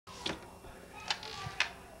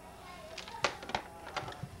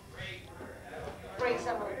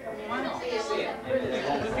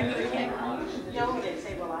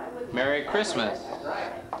Christmas.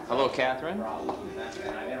 Hello, Catherine. Yeah,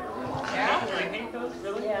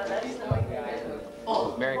 that's the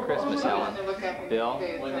way. Merry Christmas, Helen. Bill.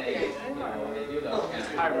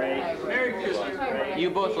 Hi, Ray. Merry Christmas, Ray. You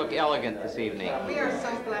both look elegant this evening. We are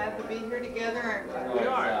so glad to be here together. We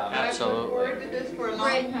are. Absolutely. I've looked forward to this for a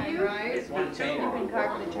long time, right? It's one too.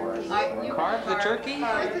 Carve the turkey. Carve the turkey?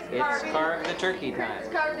 It's carve the turkey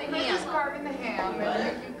time. Carve the ham. Just carving the ham,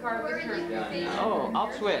 and you can carve the turkey. Oh,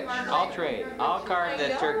 I'll switch. I'll trade. I'll carve the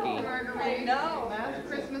turkey. No, that's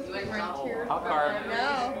Christmas right here. I'll carve.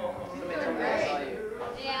 No.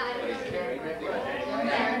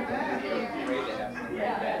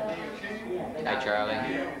 Hi, Charlie.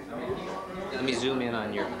 Let me zoom in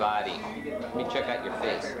on your body. Let me check out your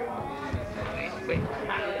face. Wait.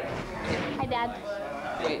 Hi, Dad.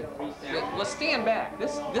 Wait. Well, stand back.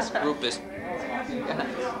 This group is.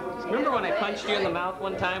 Remember when I punched you in the mouth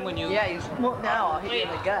one time when you? Yeah, now I'll hit you in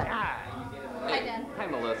the gut. Hi, Dad. Hi,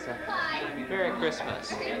 Melissa. Hi. Merry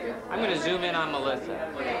Christmas. I'm going to zoom in on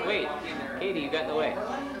Melissa. Wait, Katie, you got in the way.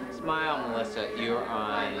 Smile, Melissa. You're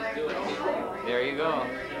on. There you go.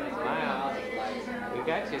 Smile. We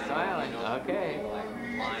got you smiling. Okay.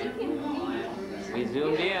 We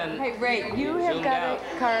zoomed in. Hey, Ray, you have Zoomed got out.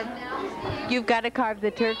 to carve. You've got to carve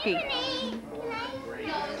the turkey.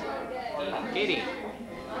 Katie.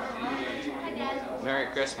 Merry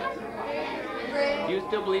Christmas. Do you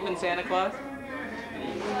still believe in Santa Claus?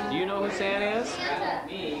 Do you know who Santa is?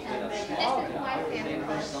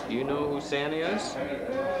 Do you know who Santa is?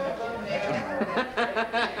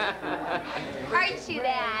 Aren't you,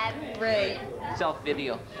 Dad? Ray.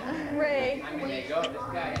 Self-video. Ray.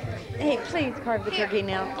 Hey, please carve the turkey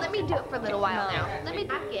now. Let me do it for a little while now. Let me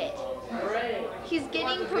back it. He's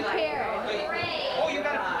getting prepared. Oh, you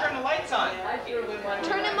gotta turn the lights on.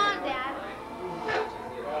 Turn him on, Dad.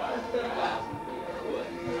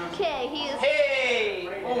 Okay, he is Hey!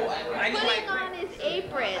 Oh, I need putting my on his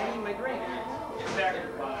apron. my drink.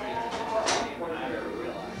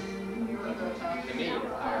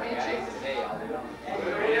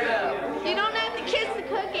 You don't have to kiss the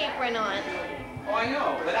cook apron on. Oh, I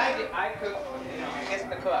know, but I cook, kiss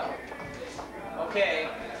the cook. Okay,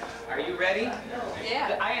 are you ready?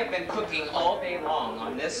 Yeah. I have been cooking all day long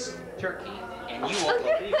on this turkey, and you won't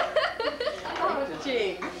believe it. Oh,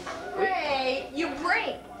 gee. Ray, you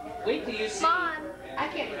break. Wait till you see Mom, I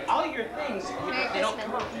can't. all your things. They don't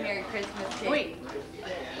come out. Merry Christmas, Kate. Wait,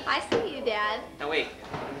 I see you, Dad. now wait.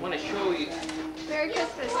 I want to show you. Merry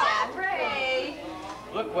Christmas, Dad. Ray.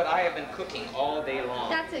 Look what I have been cooking all day long.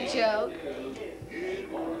 That's a joke.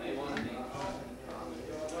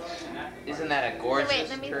 Isn't that a gorgeous Wait,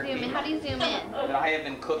 let me turkey zoom in. How do you zoom in? that I have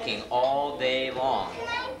been cooking all day long?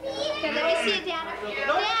 Okay, let me see it, Dad.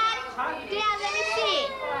 Dad, let me see it.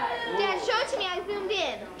 Dad, show it to me. I zoomed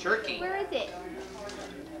in. Turkey. Where is it?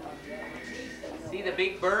 See the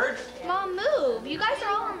big bird? Mom, move. You guys are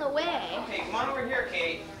all on the way. Okay, come on over here,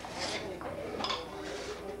 Kate.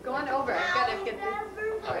 Go on over. I've got to get this.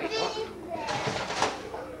 All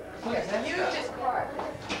right. You just carve.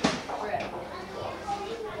 Ray.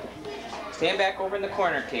 Stand back over in the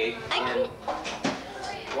corner, Kate, I and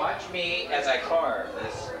can't. watch me as I carve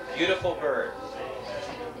this beautiful bird.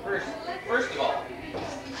 First of all,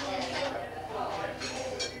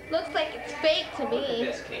 Looks like it's fake to look at me.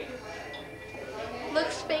 this, Kate.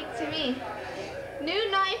 Looks fake to me. New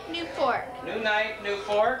knife, new fork. New knife, new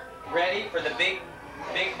fork, ready for the big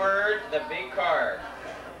bird, the big carve.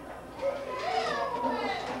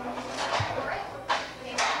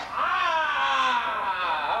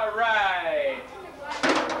 Ah! All right.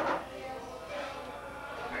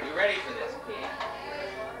 Are you ready for this, Kate?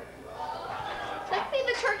 Let's see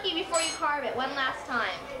the turkey before you carve it one last time.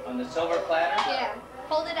 On the silver platter? Yeah.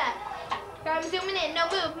 Hold it up. Here, I'm zooming in. No,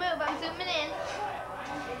 move. I'm zooming in.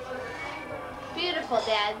 Beautiful,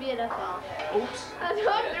 Dad. Beautiful. Oops.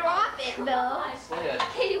 Don't drop it, though. Slid.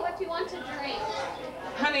 Katie, what do you want to drink?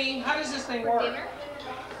 Honey, how does this thing For work? dinner?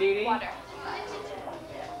 Dee Dee? Water.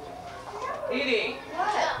 Dee Dee,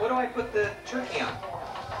 what do I put the turkey on?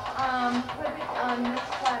 Put it on this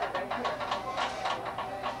platter right here.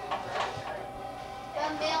 The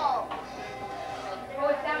milk. Oh,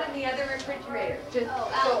 it's out in the other refrigerator. Just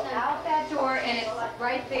Oh, go out. out that door and it's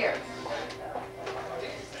right there.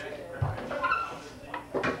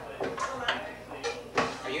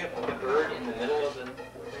 Are you going to put the bird in the middle of the thing?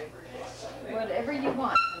 Whatever you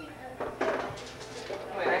want, honey.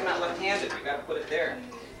 Wait, I'm not left-handed. You got to put it there.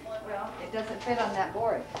 Well, it doesn't fit on that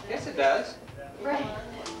board. Yes, it does. Right.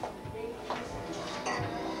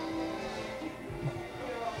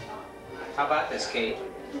 How about this, Kate?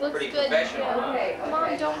 Looks Pretty good. professional, huh? Okay.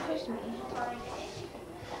 Mom, don't push me.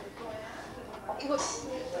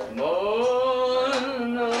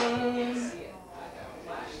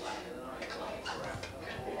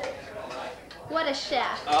 What a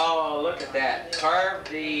chef. Oh, look at that. Carved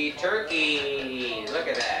the turkey. Look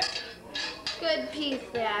at that. Good piece,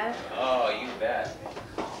 Dad. Oh, you bet.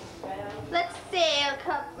 Let's say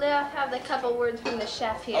let's have a couple words from the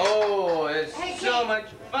chef here. Oh, it's so much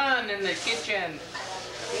fun in the kitchen.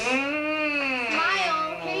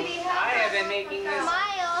 Smile. Katie, I have been making this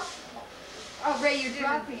Smile. Oh, Ray, you're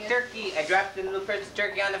dropping it. turkey. I dropped the little person's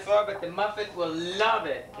turkey on the floor, but the muffet will love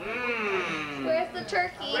it. Where's the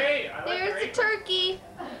turkey? Ray, I like There's Ray. the turkey.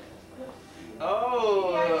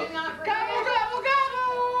 Oh. Gobble, gobble,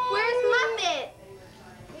 gobble. Where's Muppet?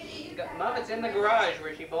 Muffet's in the garage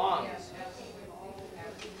where she belongs.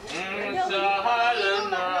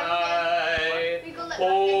 Silent night,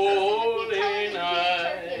 holy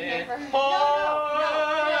night, all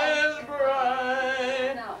is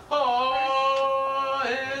bright, all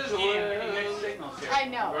is well. I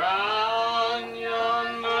know. Round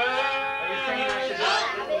yonder,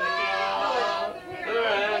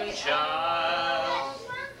 mother and child,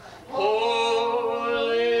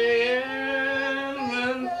 holy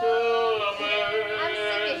infant, I'm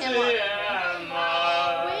sick of him.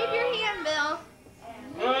 Wave your hand, Bill.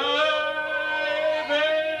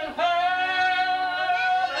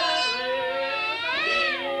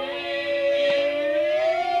 We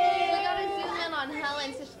gotta zoom in on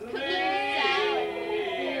Helen so she's cooking the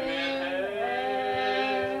salad.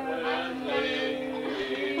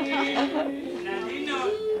 Now, do you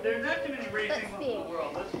know, there's not too many Ray Let's things see. in the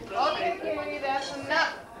world. Let's Okay, Katie, that's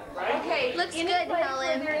enough. Okay. Looks good,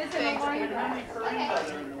 Helen. There is an How many curries are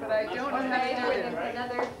there in the but world? I don't have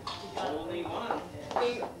another. Only one.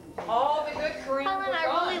 All the good Korean. Helen, I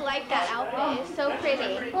really like that outfit. It's so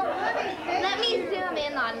pretty. Let me zoom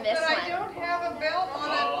in on this But I one. don't have a belt on.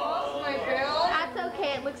 I lost my belt. That's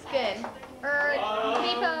okay. It looks good.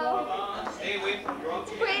 Capo. Hey, wait.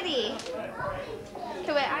 It's pretty.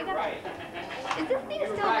 Okay, wait. I gotta. Is this thing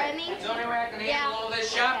still running? It's the only way I can Yeah. handle all this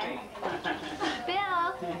shopping.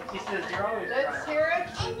 Bill. She says you're always Let's right. hear it.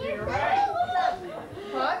 You're right.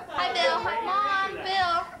 What? Hi, Bill. Hi, Mom.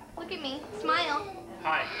 Bill. Look at me. Smile.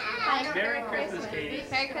 Hi. Hi. Merry Christmas, Katie.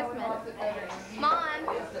 Merry Christmas. Mom.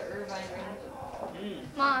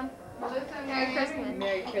 Mom. Merry Christmas.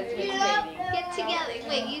 Merry Christmas, baby. Get together.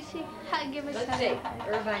 Wait, you should give us Let's see.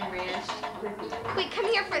 Irvine Ranch. Wait, come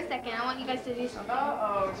here for a second. I want you guys to do something.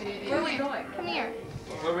 Uh-oh, Dee Where are we going? Come here.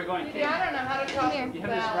 Where are we going, Katie? Yeah, I don't know how to Come talk. here. You have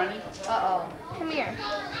this running? Uh-oh. Come here.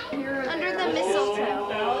 Here Under the mistletoe.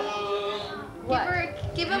 What?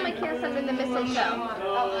 Give him a kiss under the mistletoe.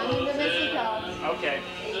 Under the mistletoe. Okay.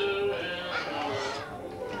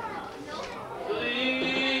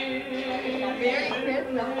 Merry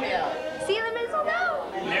Christmas, Bill. See the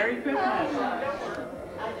mistletoe? Merry Christmas.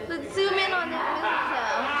 Let's zoom in on the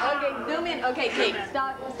mistletoe. Okay, zoom in. Okay, Kate,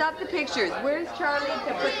 stop the pictures. Where's Charlie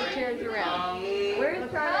to put the chairs around? Where's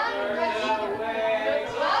Charlie?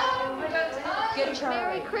 Get Charlie.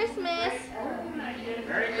 Merry Christmas.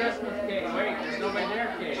 Merry Christmas, Katie. Wait, there's nobody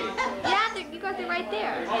there, Katie. Yeah, you guys are right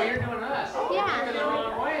there. Oh, you're doing us. Yeah. You're the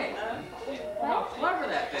wrong way. How clever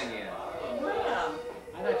that thing is.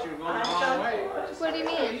 I thought you were going the wrong way. What do you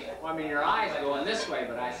mean? Well, I mean, your eyes are going this way,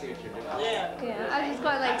 but I see what you're doing. Yeah, I was just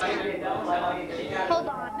going like. Hold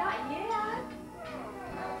on.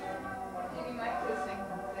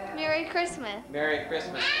 Merry Christmas. Merry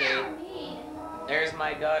Christmas, Kate. There's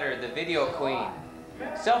my daughter, the video queen.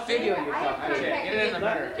 Self-video yourself. Get it in the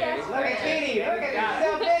mirror, Katie. Look at Katie, look at her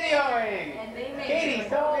self-videoing. Katie,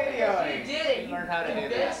 self-videoing. You did it. You Learn how to do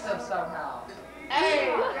convinced that. them somehow.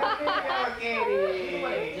 Hey, self-video,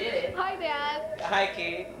 Katie. You did it. Hi, Dad. Hi,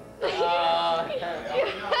 Kate.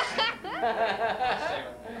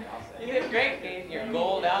 You did great, Kate. Your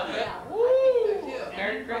gold outfit. Woo!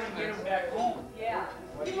 Merry Christmas. Back home. Yeah.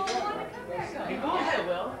 You go ahead,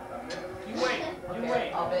 Will. You wait. You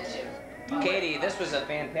wait. I'll bet you. Katie, this was a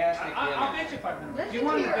fantastic I'll dinner. bet you 5 minutes. You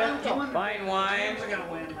won the bet. You won the Fine wine, We're gonna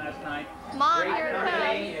win last night. Mom, great here it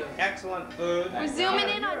company, comes. excellent food. We're zooming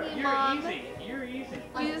in on you, You're Mom. easy. You're easy.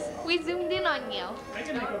 We zoomed in on you. I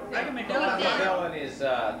can make a No, lot we of didn't. Bill in his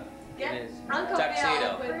tuxedo.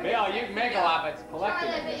 Bill, you can make a lot, but it's collective.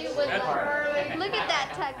 That's right. Look at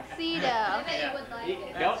that tuxedo.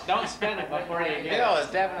 Don't spend it before you get Bill it.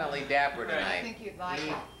 is definitely dapper I tonight. think you'd like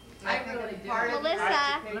it. I really do.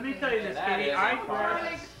 Melissa. Let me tell you this, That Katie. is- I Hi.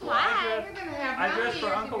 You're gonna have I 1 dressed for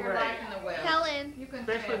year Uncle of your Ray. life in the West. Helen. You can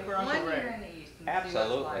Especially spend for Uncle 1 Ray. year in the East and see what it's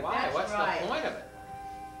Absolutely. like. Why? That's What's right. the point of it?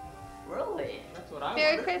 Really? That's what I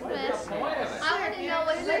Merry want. Christmas. What is the point of it? I want to know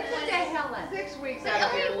what's Listen in to Helen. 6 weeks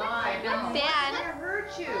out of your life. Dad. It's gonna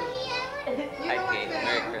hurt you. You Hi, know what's Kate. gonna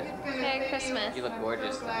Merry happen? Christmas. It's gonna Merry say Christmas. You look gorgeous.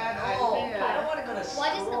 I'm so glad I Oh, did. I don't want to go to school.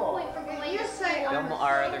 What is the point from going You to say school? Film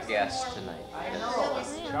our other guests tonight. I know.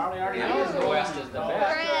 Charlie already knows the West is the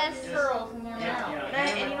best. Chris. curls in their mouth.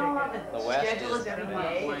 And you know how The the West schedule is is every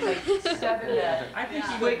day? It's like 7 to... I think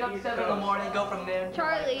you wake up 7 in the morning, go from there to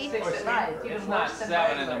Charlie. 6 at night. It's It's even not worse than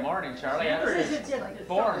 7 in the regular. morning, Charlie. It's It's like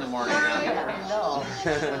 4 in the morning. I know.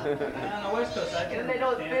 On the West Coast, I And they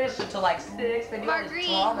don't finish until like 6. They do all this Marguerite.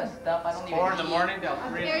 trauma stuff. I don't even 4 in the eat. morning till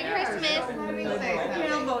 3 Merry in the afternoon. Christmas. Let me say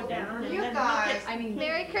something. You guys,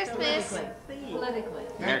 Merry Christmas. Politically.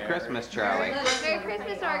 Merry Christmas, Charlie. Merry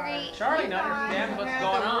Christmas, Marguerite. Charlie understands what's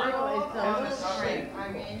going on. on the street. I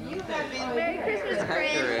mean, you have been. Merry Christmas,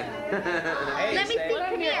 Chris. Hey, Let me say- see.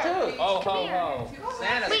 Come here. Oh, Come ho, here. ho.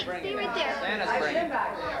 Santa's Wait, bringing stay right there. Santa's bringing.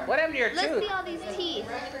 What happened to your Let's tooth? see all these teeth.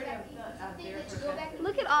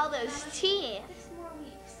 Look at all those teeth.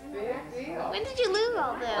 Big deal. When did you lose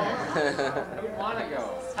all those? I want to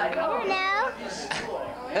go. I don't know.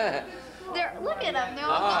 Look at them. They're Oh,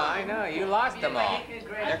 all I know. You lost them all.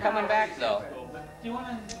 They're coming back, though.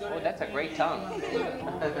 Oh, that's a great tongue. He doesn't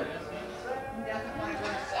want to go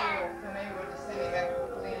to school, so maybe we'll just send him back to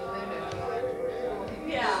Clean Linen.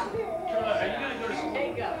 Yeah.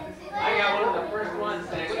 I got one of the first ones.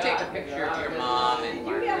 Go take a picture of your mom and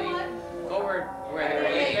Marguerite. Go where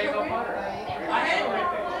they're eating. I had one.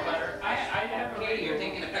 Katie, you're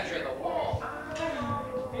taking a picture of the wall.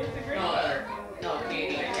 No,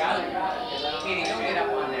 Katie. Katie, don't get up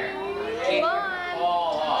on there. Katie, Come on.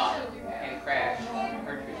 fall off and crash.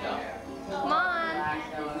 Hurt yourself. Come on.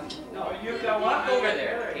 Walk over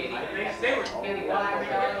there, Katie. Katie, walk over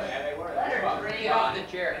there. Get off the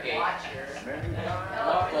chair, Katie. Walk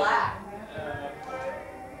over.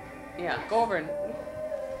 Yeah, go over in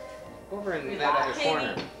that other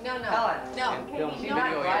corner. No, no. Helen. And film She's video not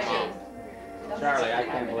of your driving. mom. Charlie, I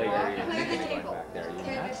can't believe you're even Clear the thinking table. about back there. You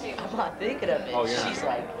Clear nuts? the table. I'm not thinking of it. Oh, you're not. She's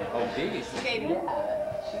like, Oh, geez. Katie.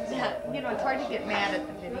 yeah. You know, it's hard to get mad at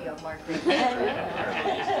the video, Margaret.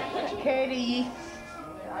 Katie,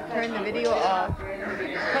 turn the video off.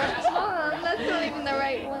 Mom, that's not even the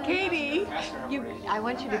right one. Katie, I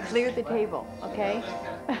want you to clear the table, okay?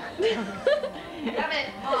 Damn it.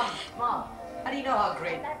 Mom, how do you know how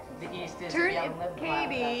great the East is Turn if you haven't it- lived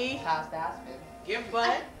Katie. past Aspen? Give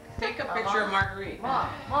Bud. Take a picture of Marguerite. Mom,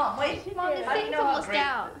 wait. Mom, the How do you thing's know how almost great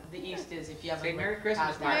out. the East is if you haven't Say lived Merry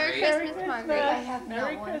Christmas, past Merry Marguerite. Christmas, Marguerite. have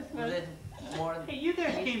Merry no Christmas. Lived more Hey, you guys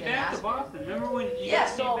East came than back to Aspen. Boston. Remember when you Yeah,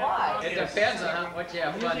 guys so came back? have It depends on what you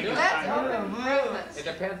have fun doing. Let's open presents. It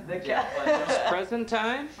depends. The It's present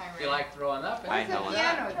time. If you like throwing up, I What's a know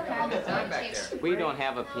piano? that. Time back there. We don't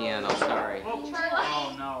have a piano, sorry.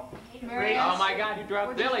 Oh, no. Mary, Oh my God, you dropped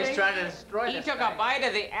What'd you Billy's say? trying to destroy He took a bite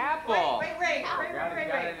of the apple. Wait,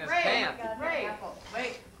 Got it in his pants.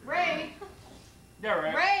 Ray, They're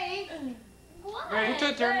right. Ray. Who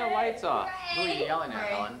took turn the lights off? Who are you yelling at,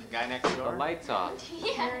 Helen? The guy next The door? lights off.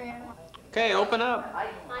 Yeah. Okay, open up. My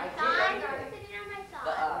thigh. I'm sitting on my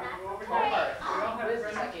thigh.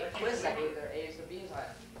 Quiz I gave their A's or B's on.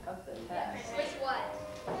 Come to the test. Which what?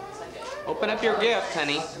 Open up your gift,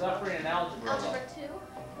 honey. Suffering and algebra. Algebra 2?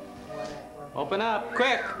 Open up,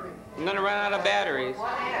 quick. I'm gonna run out of batteries. I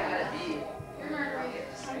got a B.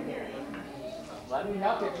 Let me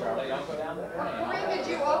help you, Charlie. Don't go down the drain. Ray, did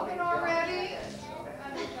you open already?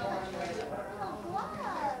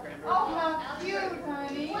 Oh, how cute,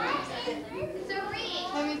 honey. It's a ring.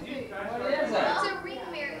 Let me see. What is it? It's a ring,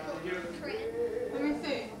 Mary. Let me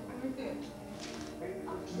see.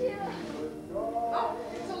 Oh,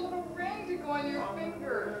 it's a little ring to go on your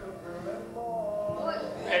finger.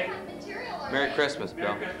 Hey. Merry Christmas,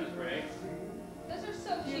 Bill. Merry Christmas, Ray. Those are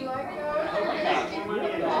so Do you cute. like those? Oh,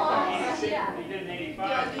 my God. He did an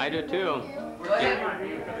 85. I do too.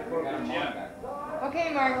 Yeah. Okay,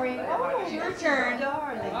 Marguerite. Oh, your turn.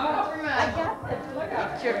 Darling. I got the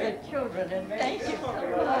picture of the children, and thank you so much.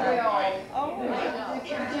 Oh, it's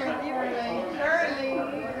your turn, Irvine. Charlie,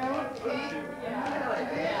 don't take.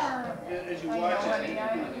 As you I know, watch honey.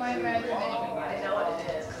 it. My imagination. I know what it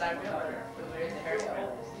is because I remember when we were in the haircut.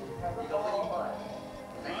 You go, what do you want?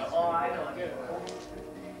 And I go, oh, I know what it is.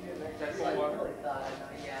 So I really thought,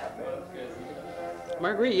 yeah.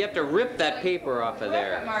 Marguerite, you have to rip that paper off of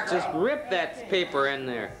there. Just rip that paper in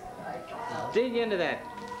there. Dig into that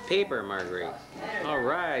paper, Marguerite. All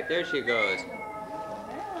right, there she goes.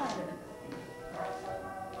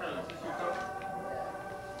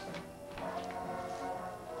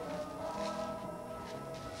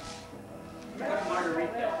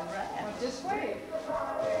 This way.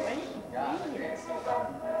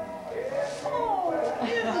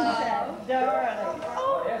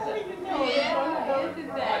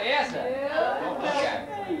 Melissa.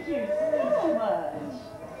 Thank you so much.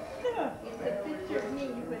 It's a picture of me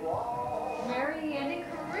with Mary and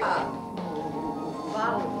Corinne.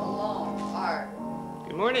 Bottles along art.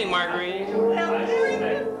 Good morning, Marguerite.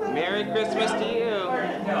 Well, Merry Christmas to you.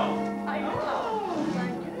 No. I know.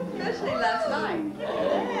 Especially last night.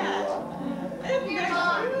 yeah. Isn't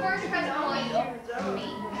that true?